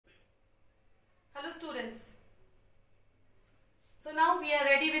students. So now we are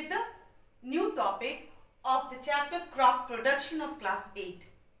ready with the new topic of the chapter crop production of class 8.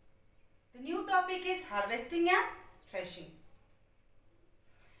 The new topic is harvesting and threshing.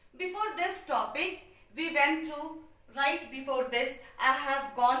 Before this topic we went through, right before this I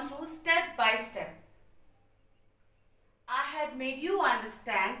have gone through step by step. I had made you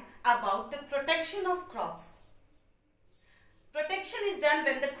understand about the protection of crops. Protection is done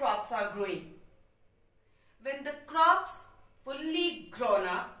when the crops are growing. When the crops fully grown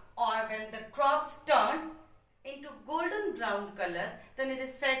up or when the crops turn into golden brown color, then it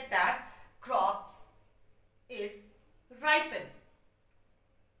is said that crops is ripened.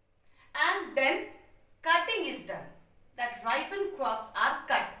 And then cutting is done. That ripened crops are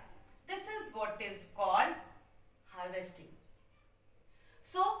cut. This is what is called harvesting.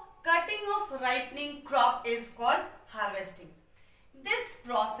 So cutting of ripening crop is called harvesting. This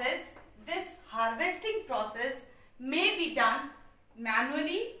process, this harvesting process may be done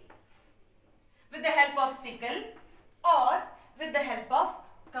manually with the help of sickle or with the help of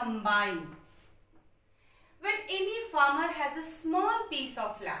combine. When any farmer has a small piece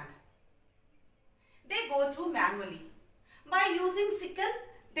of land, they go through manually. By using sickle,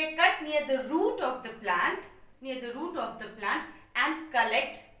 they cut near the root of the plant, and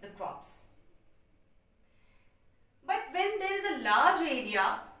collect the crops. But when there is a large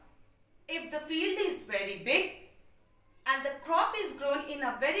area, if the field is very big and the crop is grown in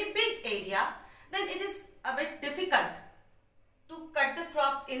a very big area, then it is a bit difficult to cut the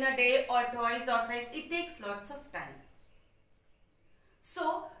crops in a day or twice or thrice. It takes lots of time.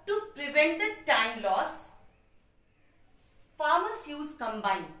 So to prevent the time loss, farmers use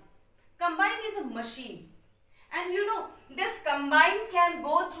combine. Combine is a machine. And you know, this combine can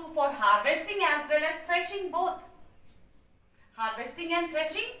go through for harvesting as well as threshing both. Harvesting and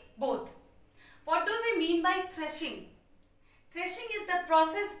threshing both. What do we mean by threshing? Threshing is the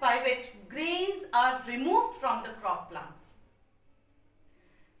process by which grains are removed from the crop plants.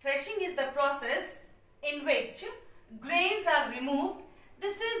 Threshing is the process in which grains are removed.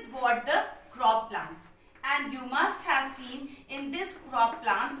 This is what the crop plants. And you must have seen in this crop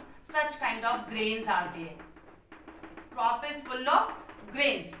plants such kind of grains are there. Crop is full of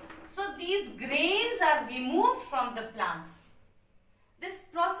grains. So these grains are removed from the plants. This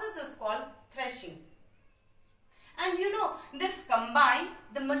process is called threshing. And you know, this combine,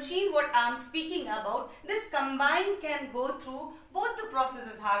 the machine what I am speaking about, this combine can go through both the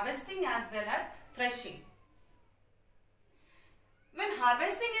processes, harvesting as well as threshing. When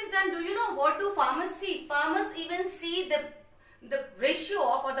harvesting is done, do you know what do farmers see? Farmers even see the ratio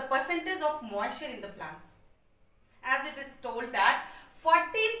of or the percentage of moisture in the plants. As it is told that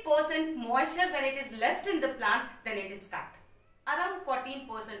 14% moisture when it is left in the plant, then it is cut. Around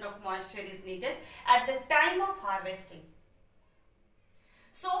 14% of moisture is needed at the time of harvesting.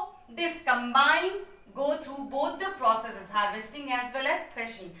 So this combine go through both the processes, harvesting as well as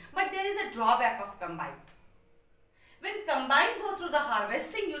threshing. But there is a drawback of combine. When combine go through the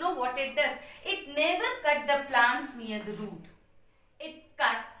harvesting, you know what it does? It never cut the plants near the root. It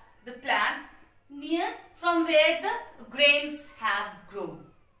cuts the plant near from where the grains have grown.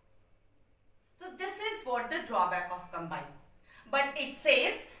 So this is what the drawback of combine. But it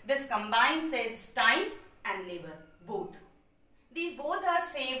saves, this combine saves time and labor, both. These both are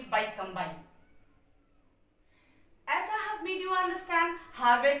saved by combine. As I have made you understand,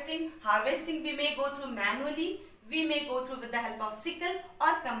 harvesting we may go through manually, we may go through with the help of sickle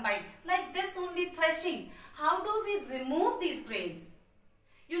or combine. Like this only threshing. How do we remove these grains?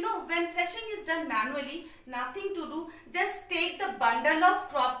 You know, when threshing is done manually, nothing to do, just take the bundle of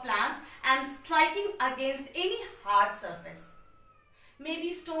crop plants and striking against any hard surface.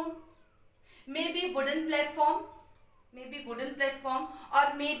 Maybe stone, maybe wooden platform,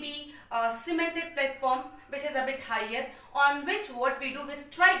 or maybe a cemented platform which is a bit higher, on which what we do is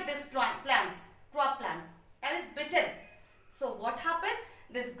strike this crop plants, that is bitten. So what happened?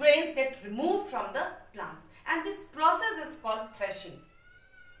 These grains get removed from the plants, and this process is called threshing.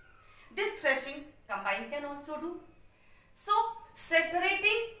 This threshing combine can also do. So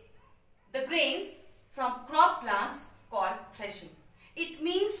separating the grains from crop plants called threshing. It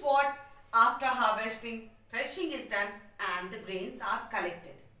means what? After harvesting, threshing is done and the grains are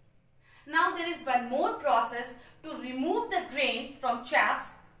collected. Now there is one more process to remove the grains from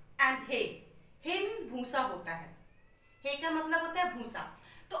chaffs and hay. Hay means भूसा होता है. Hay का मतलब होता है भूसा.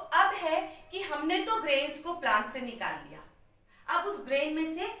 तो अब है कि हमने तो ग्रेन्स को प्लांट से निकाल लिया. अब उस ग्रेन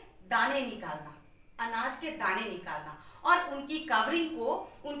में से दाने निकालना, अनाज के दाने निकालना और उनकी कवरिंग को,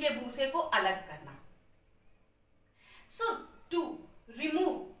 उनके भूसे को अलग करना. So to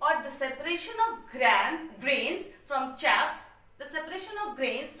remove or the separation of grains from chaffs, the separation of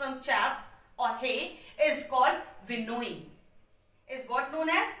grains from chaffs or hay is called winnowing. Is what known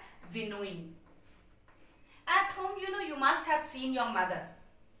as winnowing. At home, you must have seen your mother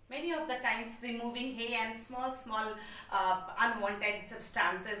many of the times removing hay and small unwanted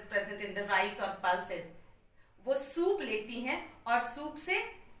substances present in the rice or pulses. वो soup लेती हैं और soup से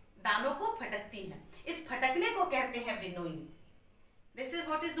दानों को फटकती हैं. इस फटकने को कहते हैं winnowing. This is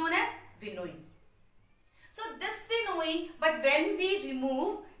what is known as winnowing. So this winnowing, but when we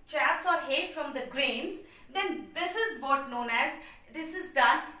remove chaffs or hay from the grains, then this is what known as, this is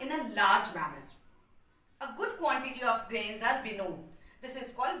done in a large manner. A good quantity of grains are winnowed. This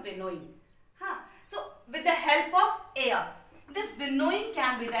is called winnowing. So with the help of air, this winnowing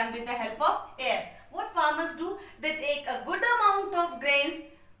can be done with the help of air. What farmers do, they take a good amount of grains,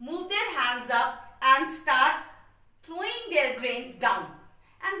 move their hands up and start throwing their grains down.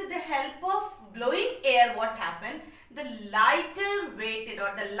 And with the help of blowing air, what happened? The lighter weighted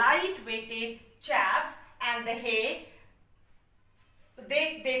or the light weighted chaffs and the hay,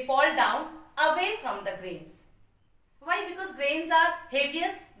 they fall down away from the grains. Why? Because grains are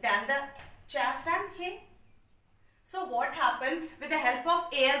heavier than the chaffs and hay. So what happened? With the help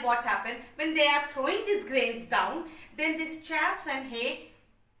of air, what happened? When they are throwing these grains down, then these chaffs and hay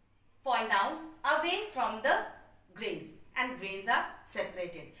fall down away from the grains and grains are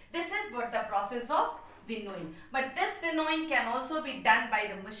separated. This is what the process of winnowing. But this winnowing can also be done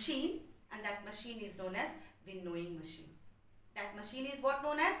by the machine, and that machine is known as winnowing machine. That machine is what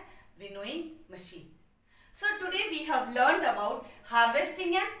known as winnowing machine. So today we have learned about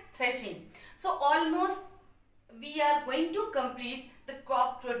harvesting and threshing. So almost we are going to complete the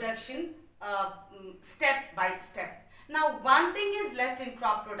crop production step by step. Now one thing is left in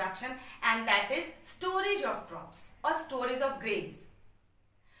crop production, and that is storage of crops or storage of grains.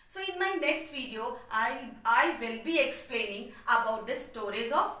 So in my next video, I will be explaining about the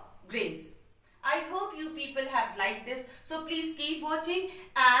storage of grains. I hope you people have liked this. So please keep watching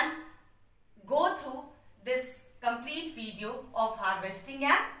and go through this complete video of harvesting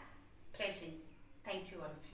and threshing. Thank you all of you.